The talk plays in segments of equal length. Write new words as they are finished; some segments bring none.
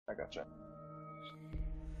I gotcha.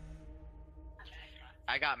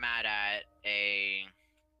 I got mad at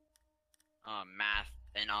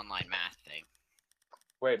an online math thing.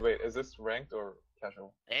 Wait, is this ranked or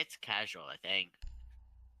casual? It's casual, I think.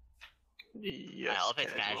 Yes, I hope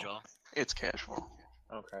it's casual. It's casual.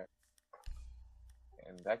 Okay.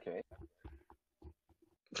 In that case.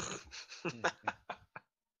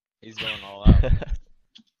 He's going all out.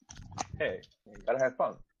 Hey, you gotta have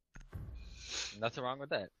fun. Nothing wrong with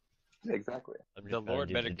that. Yeah, exactly. I'm just The trying to Lord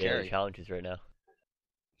do better the daily carry. challenges right now.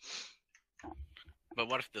 But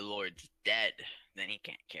what if the Lord's dead? Then he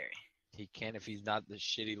can't carry. He can if he's not the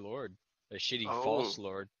shitty Lord. The shitty Oh. false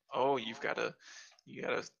Lord. Oh, you gotta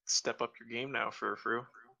step up your game now, Fru.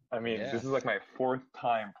 I mean, Yeah. this is like my 4th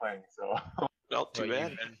time playing, so. Well, too But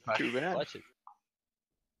bad. you've been Too bad. clutch it.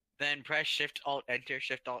 Then press Shift Alt Enter,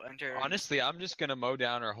 Shift Alt Enter. Honestly, I'm just gonna mow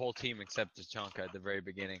down our whole team except Tachanka at the very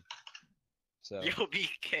beginning. So You'll be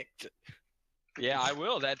kicked. yeah, I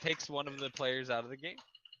will. That takes one of the players out of the game.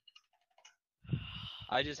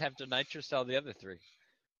 I just have to nitro cell the other 3.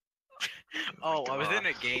 Oh, I was in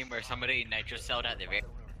a game where somebody nitro celled at the very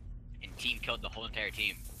and team killed the whole entire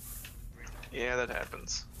team. Yeah, that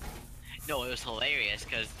happens. No, it was hilarious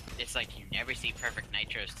because it's like you never see perfect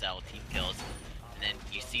nitro cell team kills, and then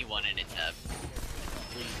you see one and it's a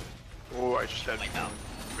Oh, I just had wipe out.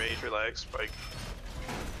 major lag spike.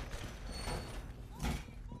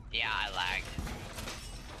 Yeah, I lagged.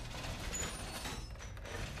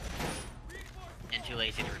 And too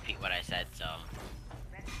lazy to repeat what I said, so.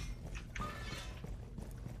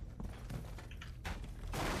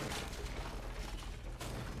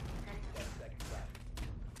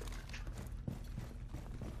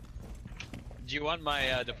 Do you want my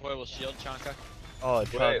deployable shield, Chanka? Oh,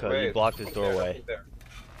 Chanka, you blocked his Don't put it there, doorway.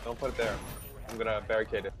 Don't put it there. I'm gonna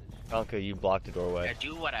barricade it. Chanka, you blocked the I doorway.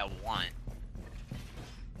 do what I want.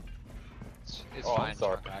 It's Oh, I'm fine,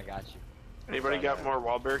 sorry. Chanka, I got you. Anybody fine, got man. more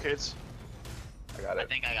wall barricades? I got I it.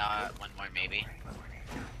 think I got one more maybe.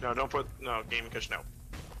 No, don't put no gaming cush. No.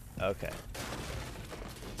 Okay.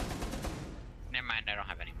 Never mind, I don't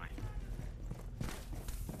have any more.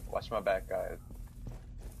 Watch my back, guys.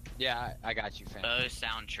 Yeah, I got you, fam. Those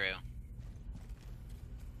sound true.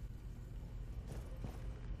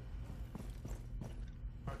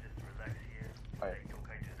 Alright.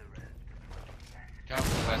 Come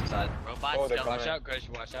from the west side. Robots Oh, they're don't. coming. Watch out, Kush,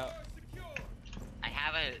 watch out. I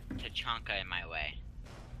have a Tachanka in my way.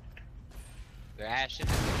 They're ashing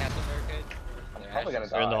at the castle barricade. I'm They're probably gonna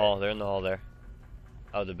ashing. die. They're in the hall. They're in the hall there.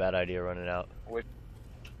 That was a bad idea running out.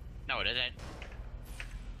 No, it isn't.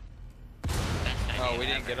 Oh, we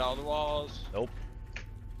didn't get all the walls. Nope.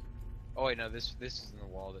 Oh wait, no, this is in the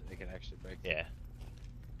wall that they can actually break. Yeah.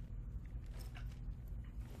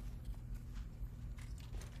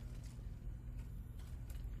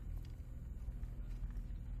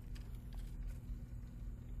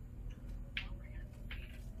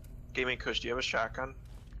 Gaming cush. Do you have a shotgun?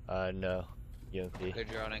 No. UMP. They're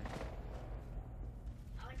droning.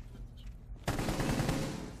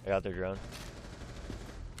 I got their drone.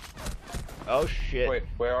 Oh shit. Wait,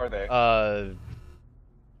 where are they?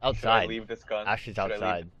 Outside. Should I leave this gun? Ashley's Should I leave-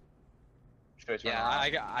 outside. Should I turn Yeah,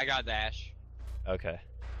 around? I got Dash. Okay.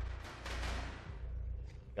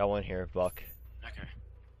 Got one here, Buck. Okay.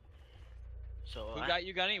 So Who got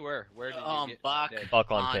you gunny? Where did you get? Buck dead? Buck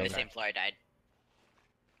on on the ping. same floor I died.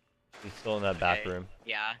 He's still in that back Okay. room.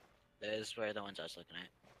 Yeah, those were the ones I was looking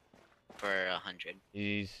at. For 100.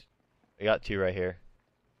 We got 2 right here.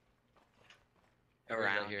 Where's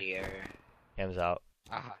that Around here? here. Ham's out.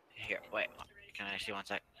 Aha. Here, wait. Can I see one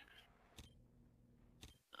sec?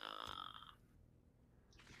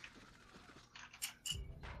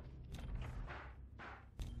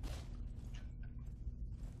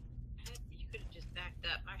 You could have just backed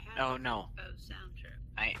up. I had Oh, no.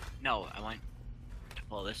 soundtrack. No, I want to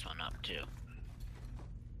pull this one up too.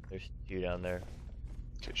 There's 2 down there.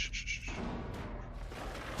 Okay, shh.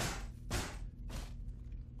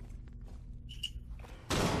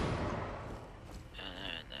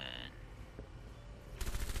 And then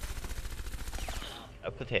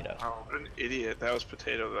A potato. Oh, what an idiot. That was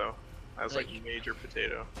potato though. That was like Like- major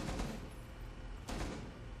potato.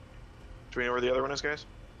 Do we know where the other one is, guys?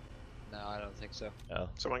 No, I don't think so. Oh,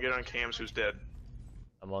 Someone get on cams who's dead.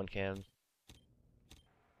 I'm on cam.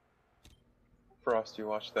 Frost, you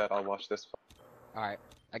watch that, I'll watch this. Alright,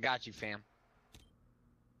 I got you, fam.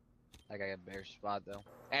 I got a bare spot though.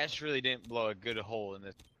 Ash really didn't blow a good hole in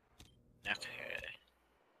this. okay,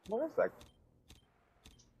 Where is that?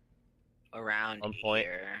 around On point.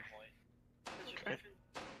 here. Okay.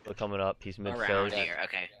 We're coming up. He's mid Around stairs. here.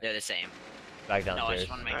 Okay, they're the same. Back No, I downstairs. just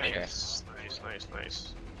want to make sure.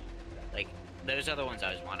 Nice. Like, those are the ones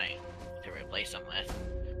I was wanting to replace them with.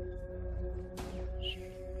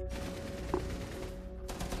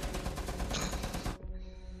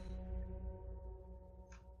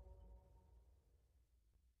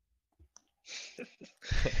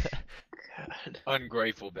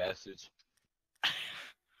 Ungrateful bastards.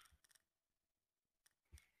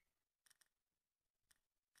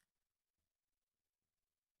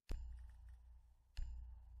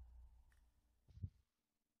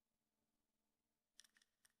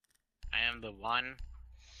 I am the one,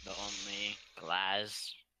 the only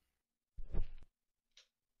Glaz.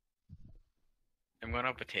 I'm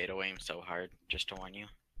gonna potato aim so hard, just to warn you.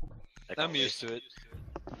 Like I'm always. used to it.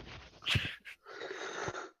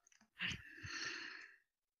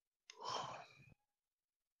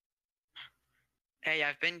 Hey,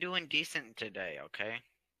 I've been doing decent today, okay?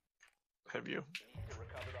 Have you?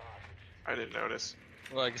 I didn't notice.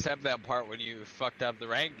 Well, except that part when you fucked up the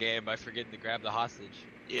rank game by forgetting to grab the hostage.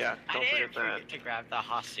 Yeah, I don't didn't forget that. forget to grab the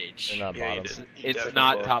hostage. They're not Yeah, you bottom. did. You It's definitely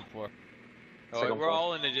not did. top 4. Oh, Second we're floor.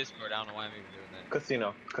 all in the Discord. I don't know why I'm even doing that.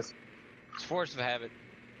 Casino. It's force of habit.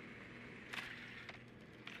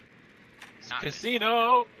 Not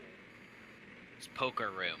Casino! It's poker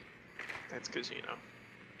room. It's casino.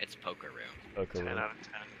 It's poker room. Poker 10 room. out of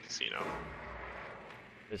 10 casino.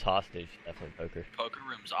 It's hostage. Definitely poker. Poker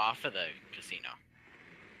room's off of the casino.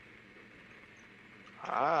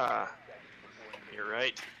 Ah, you're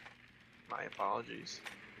right. My apologies.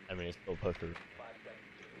 I mean, it's still poker.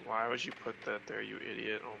 Why would you put that there, you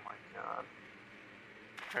idiot? Oh my god.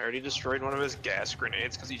 I already destroyed one of his gas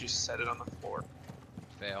grenades because he just set it on the floor.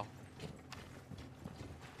 Fail.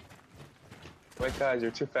 Wait, guys, you're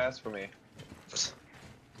too fast for me.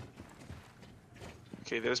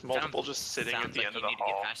 Okay, there's multiple just sitting at Sounds the like end you of the need to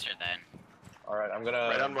hall. get faster then. Alright, I'm gonna...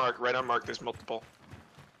 Right on mark, there's multiple.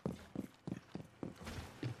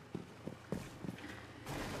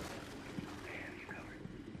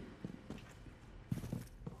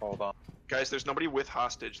 Hold on. Guys, there's nobody with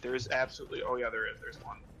hostage. There is absolutely, oh yeah, there is, there's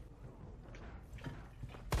one.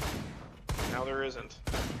 Now there isn't.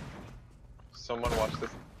 Someone watch this.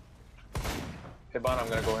 Hey, Bon, I'm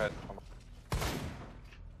gonna go ahead.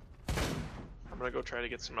 I'm gonna go try to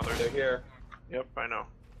get some others. They're here. Yep, I know.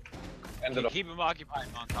 Ended up. Keep him occupied,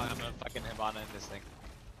 Montauk. I'm gonna fucking Hibana in this thing.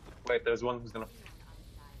 Wait, there's one who's gonna...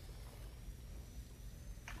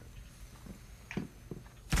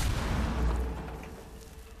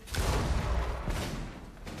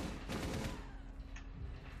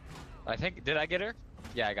 I think, did I get her?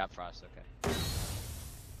 Yeah, I got Frost, okay.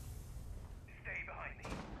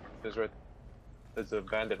 There's a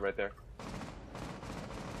bandit right there.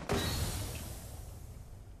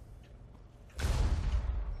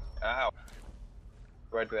 Ow.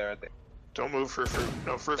 Right there, I think. Don't move, Frou-Frou.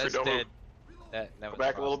 No, Frou-Frou, That's don't dead. move. That Go was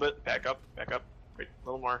back a Frost. little bit. Back up. Wait, a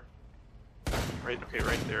little more. Right, okay,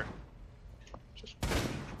 right there. Just...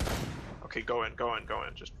 Okay, go in.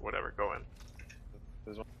 Just whatever, go in.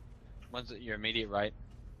 There's one. One's at your immediate right.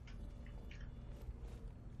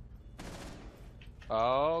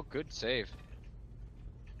 Oh, good save.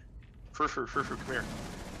 Frou-Frou, come here.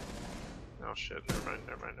 Oh shit, never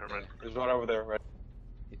mind. There's one over there, right?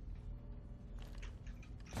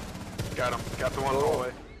 Got him. Got the one all the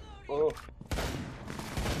way. Oh.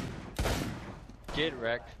 Get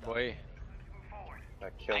wrecked, boy.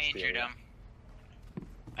 That kills I injured the him.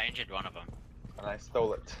 I injured one of them. and I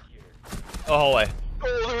stole it. Oh, hallway.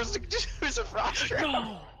 Oh, there's a frost trap.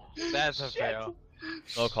 No! That's a fail.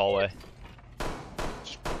 No hallway.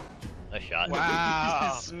 Nice shot.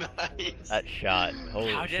 Wow. This is nice. That shot.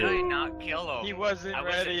 Holy How shit. did I not kill him? He wasn't I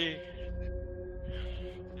ready.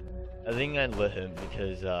 I think I lit him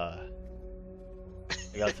because I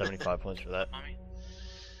got 75 points for that. Mommy.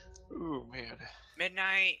 Ooh, man.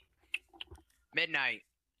 Midnight.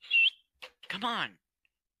 Come on.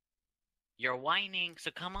 You're whining,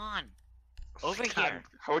 so come on. Over God, here.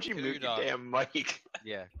 how would you Kill mute your your dog. damn mic?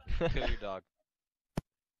 Yeah, kill your dog.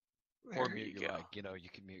 Or There mute you your go. mic. You know, you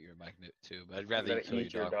can mute your mic too, but I'd You rather you gotta kill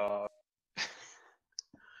eat your your dog. dog.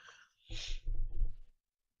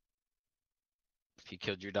 If you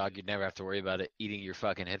killed your dog, you'd never have to worry about it eating your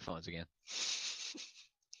fucking headphones again.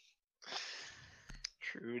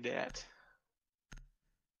 True that.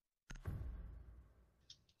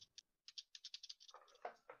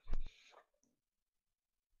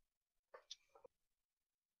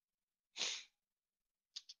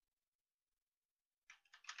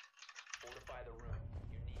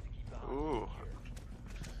 Ooh.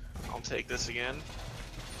 I'll take this again.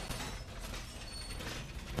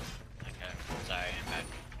 Okay, sorry, I'm back.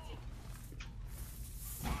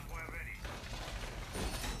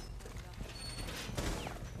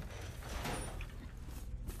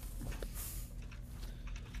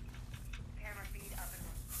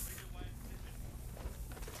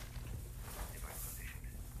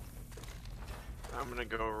 I'm gonna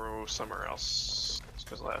go somewhere else.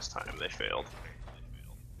 Because last time they failed.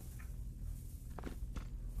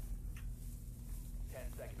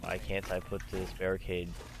 Why can't I put this barricade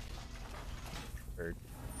or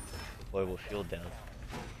deployable shield down?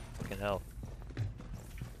 Fucking hell.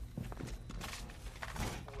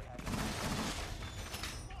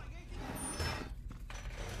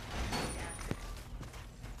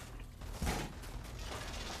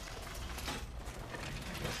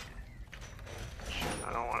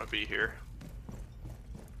 I don't want to be here.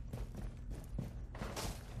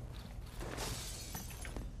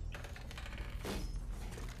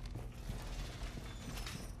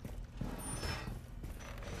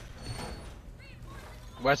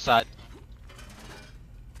 West side.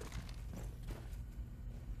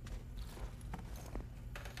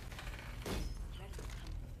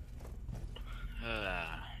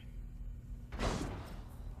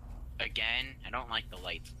 Again, I don't like the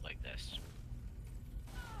lights like this.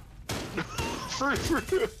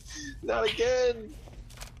 Not again!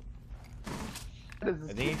 I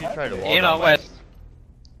think you could try to wall In bang on me. west.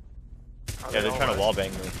 Yeah, they're trying to wall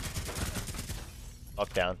bang me.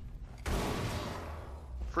 Up down.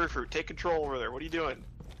 Fruit, take control over there. What are you doing?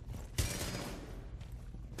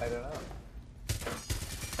 I don't know.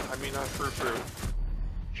 I mean, not Fruit.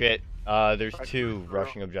 Shit. There's Right, two bro.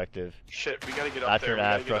 rushing objective. Shit, we gotta get up That's there. an We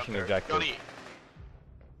gotta ass get up rushing there. objective. Gunny!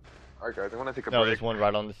 Alright guys, I wanna take a No, break. there's one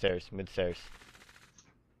right on the stairs, mid stairs.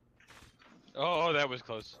 Oh, that was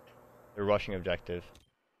close. They're rushing objective.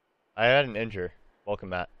 I had an injure. Welcome,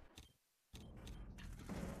 Matt.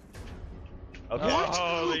 Okay.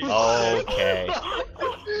 Holy Okay.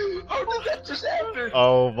 How did that just happen?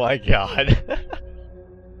 Oh my god.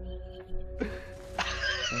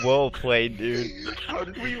 Well played, dude. How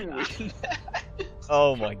did we win that?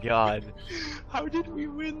 Oh my god. How did we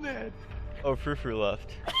win that? Oh, Frou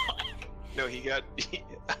left. No, he got.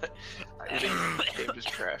 I think the game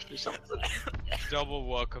just crashed or something. Double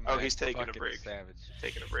welcome. Oh, back. he's taking a Fucking break. Savage.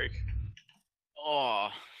 Taking a break. Oh.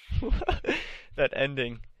 That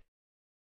ending.